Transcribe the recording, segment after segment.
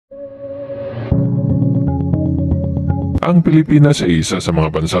Ang Pilipinas ay isa sa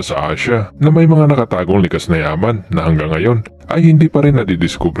mga bansa sa Asia na may mga nakatagong likas na yaman na hanggang ngayon ay hindi pa rin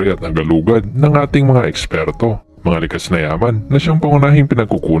nadidiskubre at nagalugad ng ating mga eksperto. Mga likas na yaman na siyang pangunahing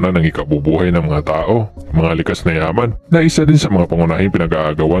pinagkukunan ng ikabubuhay ng mga tao. Mga likas na yaman na isa din sa mga pangunahing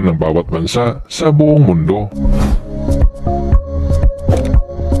pinag-aagawan ng bawat bansa sa buong mundo.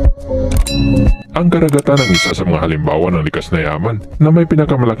 Ang karagatan ang isa sa mga halimbawa ng likas na yaman na may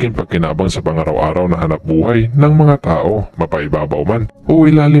pinakamalaking pagkinabang sa pangaraw-araw na hanap buhay ng mga tao, mapaibabaw man o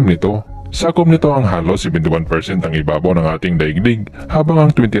ilalim nito. Sakop nito ang halos 71% ang ibabaw ng ating daigdig, habang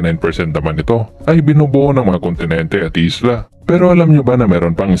ang 29% naman nito ay binubuo ng mga kontinente at isla. Pero alam nyo ba na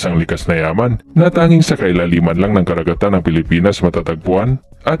meron pang isang likas na yaman na tanging sa kailaliman lang ng karagatan ng Pilipinas matatagpuan?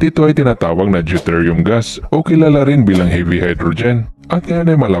 At ito ay tinatawag na Deuterium gas o kilala rin bilang heavy hydrogen. At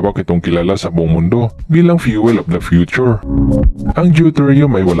ngayon ay malawak itong kilala sa buong mundo bilang fuel of the future. Ang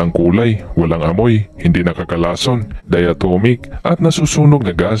deuterium ay walang kulay, walang amoy, hindi nakakalason, diatomic at nasusunog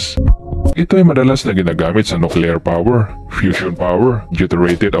na gas. Ito ay madalas na ginagamit sa nuclear power, fusion power,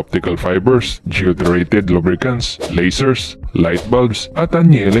 deuterated optical fibers, deuterated lubricants, lasers, light bulbs at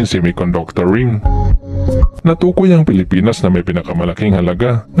anyeleng semiconductor ring. Natukoy ang Pilipinas na may pinakamalaking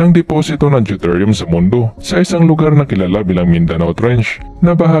halaga ng deposito ng deuterium sa mundo sa isang lugar na kilala bilang Mindanao Trench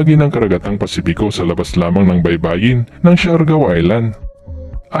na bahagi ng karagatang Pasipiko sa labas lamang ng baybayin ng Siargao Island.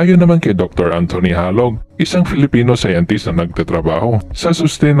 Ayon naman kay Dr. Anthony Halog, isang Filipino scientist na nagtatrabaho sa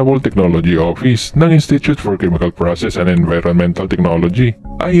Sustainable Technology Office ng Institute for Chemical Process and Environmental Technology,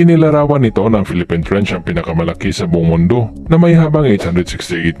 ay inilarawan nito ng Philippine Trench ang pinakamalaki sa buong mundo na may habang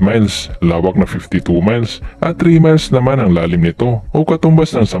 868 miles, lawak na 52 miles at 3 miles naman ang lalim nito o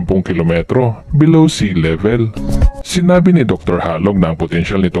katumbas ng 10 kilometro below sea level. Sinabi ni Dr. Halog na ang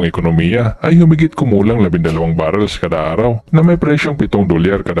potensyal nitong ekonomiya ay humigit kumulang 12 barrels kada araw na may presyong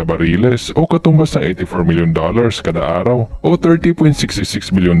 $7 kada bariles o katumbas ng $84 million kada araw o $30.66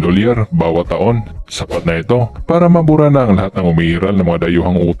 billion bawat taon. Sapat na ito para mabura na ang lahat ng umiiral na mga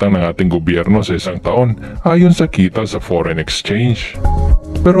dayuhang utang ng ating gobyerno sa isang taon ayon sa kita sa foreign exchange.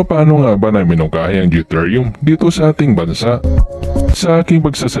 Pero paano nga ba na minungkahi ang deuterium dito sa ating bansa? Sa aking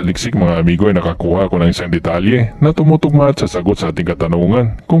pagsasaliksik mga amigo ay nakakuha ko ng isang detalye na tumutugma at sasagot sa ating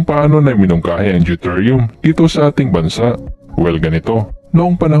katanungan kung paano na minungkahi ang deuterium dito sa ating bansa. Well, ganito.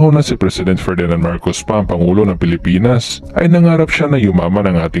 Noong panahon na si President Ferdinand Marcos pa ang Pangulo ng Pilipinas, ay nangarap siya na yumaman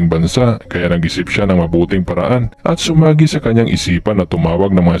ang ating bansa kaya nag-isip siya ng mabuting paraan at sumagi sa kanyang isipan na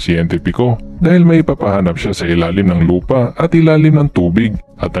tumawag ng mga siyentipiko dahil may ipapahanap siya sa ilalim ng lupa at ilalim ng tubig.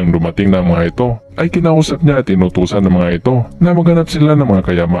 At ang dumating na mga ito ay kinausap niya at inutusan ng mga ito na maghanap sila ng mga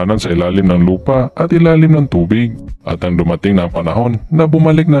kayamanan sa ilalim ng lupa at ilalim ng tubig. At ang dumating na ang panahon na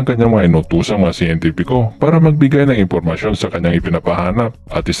bumalik na ang kanyang mga inutusang mga siyentipiko para magbigay ng impormasyon sa kanyang ipinapahanap.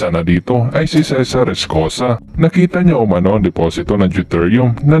 At isa na dito ay si Cesar Escosa. Nakita niya umano ang deposito ng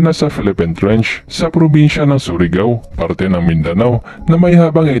deuterium na nasa Philippine Trench sa probinsya ng Surigao, parte ng Mindanao na may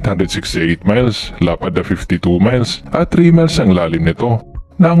habang 868 miles, lapad na 52 miles at 3 miles ang lalim nito.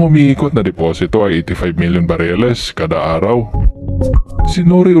 Na ang umiikot na deposito ay 85 million bareles kada araw.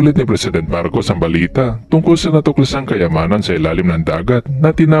 Sinuri ulit ni President Marcos ang balita tungkol sa natuklasang kayamanan sa ilalim ng dagat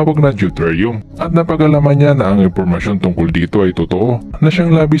na tinawag na deuterium at napagalaman niya na ang impormasyon tungkol dito ay totoo na siyang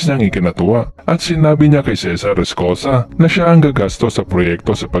labis niyang ikinatuwa at sinabi niya kay Cesar Escosa na siya ang gagasto sa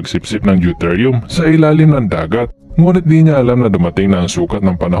proyekto sa pagsipsip ng deuterium sa ilalim ng dagat. Ngunit di niya alam na dumating na ang sukat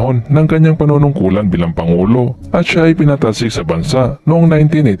ng panahon ng kanyang panunungkulan bilang Pangulo at siya ay pinatalsik sa bansa noong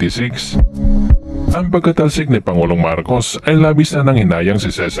 1986. Ang pagkatalsik ni Pangulong Marcos ay labis na nang hinayang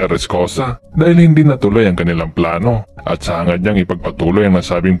si Cesar Escosa dahil hindi natuloy ang kanilang plano at sa hangad niyang ipagpatuloy ang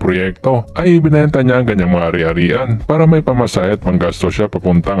nasabing proyekto ay ibinenta niya ang kanyang mga ari-arian para may pamasahe at panggasto siya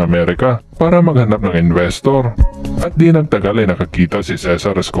papuntang Amerika para maghanap ng investor. At di nagtagal ay nakakita si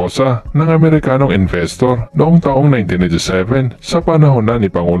Cesar Escosa ng Amerikanong investor noong taong 1987 sa panahon na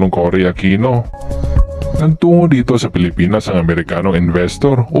ni Pangulong Cory Aquino. Nagtungo dito sa Pilipinas ang Amerikanong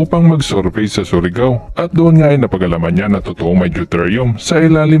investor upang mag-survey sa Surigao at doon nga ay napagalaman niya na totoong may deuterium sa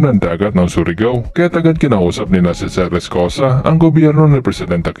ilalim ng dagat ng Surigao kaya agad kinausap ni Cesar Escosa ang gobyerno ni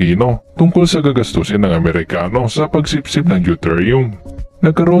President Aquino tungkol sa gagastusin ng Amerikano sa pagsipsip ng deuterium.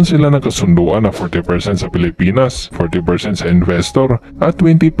 Nagkaroon sila ng kasunduan na 40% sa Pilipinas, 40% sa investor at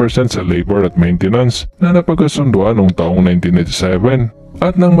 20% sa labor at maintenance na napagkasunduan noong taong 1987.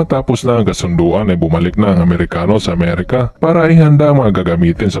 At nang matapos na ang kasunduan ay bumalik na ang Amerikano sa Amerika para ihanda ang mga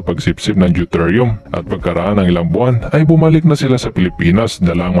gagamitin sa pagsipsip ng deuterium at pagkaraan ng ilang buwan ay bumalik na sila sa Pilipinas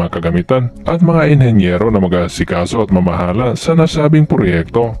dala ang mga kagamitan at mga inhenyero na mag-aasikaso at mamahala sa nasabing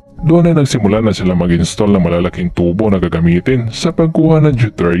proyekto. Doon ay nagsimula na sila mag-install ng malalaking tubo na gagamitin sa pagkuha ng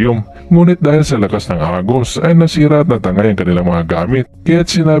deuterium. Ngunit dahil sa lakas ng agos ay nasira at natangay ang kanilang mga gamit.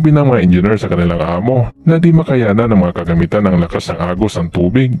 Kaya't sinabi ng mga engineer sa kanilang amo na di makayanan ng mga kagamitan ng lakas ng agos ng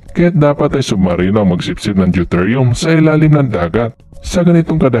tubig. Kaya't dapat ay submarino ang magsipsip ng deuterium sa ilalim ng dagat. Sa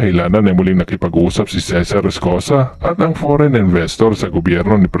ganitong kadahilanan ay muling nakipag-usap si Cesar Escosa at ang foreign investor sa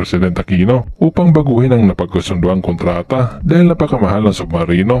gobyerno ni President Aquino upang baguhin ang napagkasunduang kontrata dahil napakamahal ng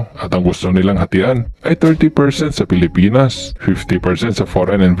submarino at ang gusto nilang hatian ay 30% sa Pilipinas, 50% sa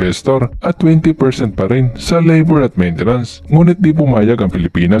foreign investor at 20% pa rin sa labor at maintenance. Ngunit di pumayag ang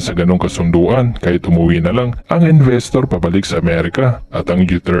Pilipinas sa ganong kasunduan kahit umuwi na lang ang investor pabalik sa Amerika at ang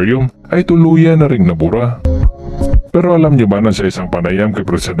deuterium ay tuluyan na ring nabura. Pero alam niyo ba na sa isang panayam kay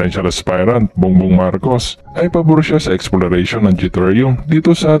presidential aspirant Bongbong Marcos ay pabor siya sa exploration ng deuterium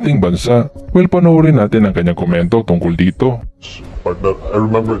dito sa ating bansa? Well, panoorin natin ang kanyang komento tungkol dito. Partner, I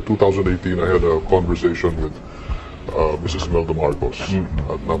remember 2018 I had a conversation with Mrs. Imelda Marcos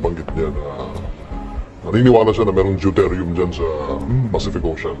at nabanggit niya na naniniwala siya na merong deuterium dyan sa Pacific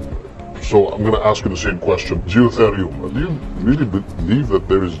Ocean. So I'm gonna ask you the same question. Deuterium. Do you really believe that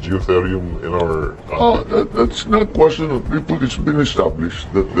there is deuterium in our country? That's not a question of people. It's been established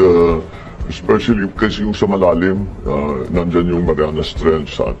that especially kasi yung sa malalim, nandyan yung Marianas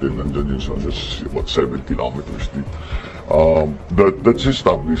Trench sa atin, nandyan yung sa what 7 kilometers deep. That's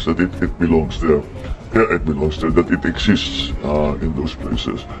established that it belongs there. Yeah, it belongs there, that it exists in those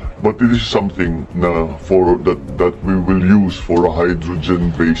places. But it is something na that we will use for a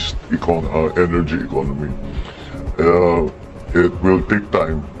hydrogen-based energy economy. It will take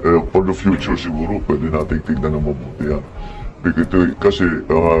time. For the future siguro, pwede natin tignan ng mabuti yan. Kasi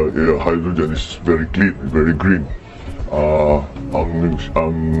hydrogen is very clean, very green.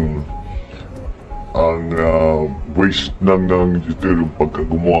 Ang waste ng deuterium pagka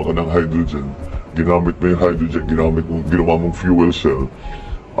gumawa ka ng hydrogen, ginamit mo yung hydrogen, ginawa mong fuel cell,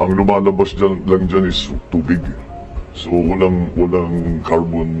 ang lumalabas lang dyan is tubig. So walang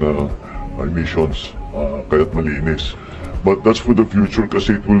carbon emissions, kaya't malinis. But that's for the future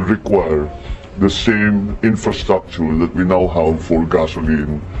kasi it will require the same infrastructure that we now have for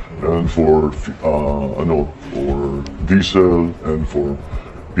gasoline and for diesel and for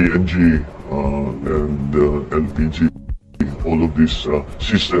PNG and LPG. All of these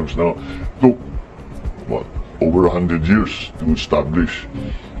systems now took over 100 years to establish.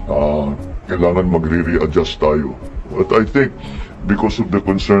 Kailangan magre-readjust tayo. But I think because of the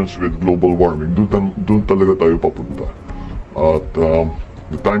concerns with global warming, doon talaga tayo papunta. At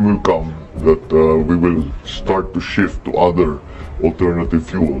the time will come that we will start to shift to other alternative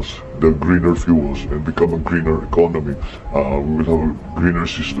fuels, the greener fuels, and become a greener economy. We will have a greener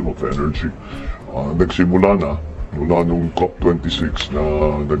system of energy. Nagsimula na mula nung COP26 na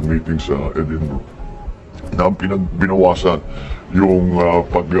nag-meeting sa Edinburgh, na binawasan yung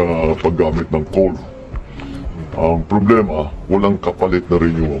paggamit ng coal. Ang problema, walang kapalit na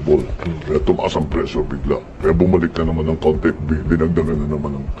renewable. Kaya tumaas ang presyo bigla. Kaya bumalik na naman ng konti, dinagdagan na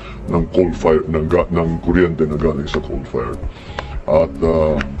naman ng coal fire, ng kuryente na galing sa coal fire. At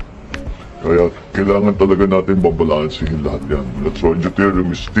kaya kailangan talaga natin babalansihin lahat yan. That's why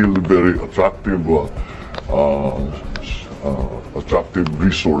deuterium is still very attractive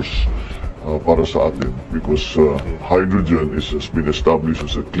resource para sa atin, because hydrogen has been established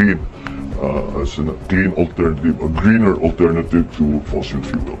as a clean alternative, a greener alternative to fossil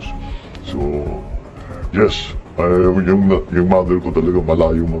fuels. So yes, yung mother ko talaga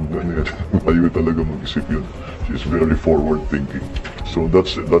malayo malayo talaga mag-isip yun. She's very forward thinking. So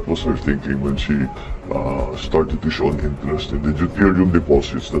that was her thinking when she started to show an interest in the deuterium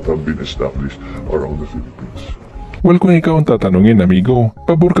deposits that have been established around the Philippines. Well, kung ikaw ang tatanungin, amigo,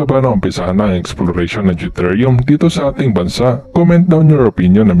 pabor ka ba na umpisahan ang exploration ng deuterium dito sa ating bansa? Comment down your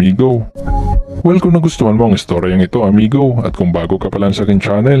opinion, amigo. Well, kung nagustuhan mo ang istoryang ito, amigo, at kung bago ka pa lang sa aking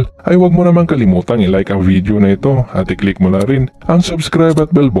channel, ay huwag mo naman kalimutang i-like ang video na ito at i-click mo na rin ang subscribe at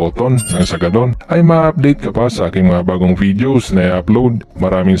bell button nang sa ganon ay ma-update ka pa sa aking mga bagong videos na i-upload.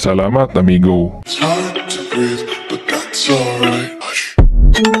 Maraming salamat, amigo. It's hard to breathe, but that's alright. Hush.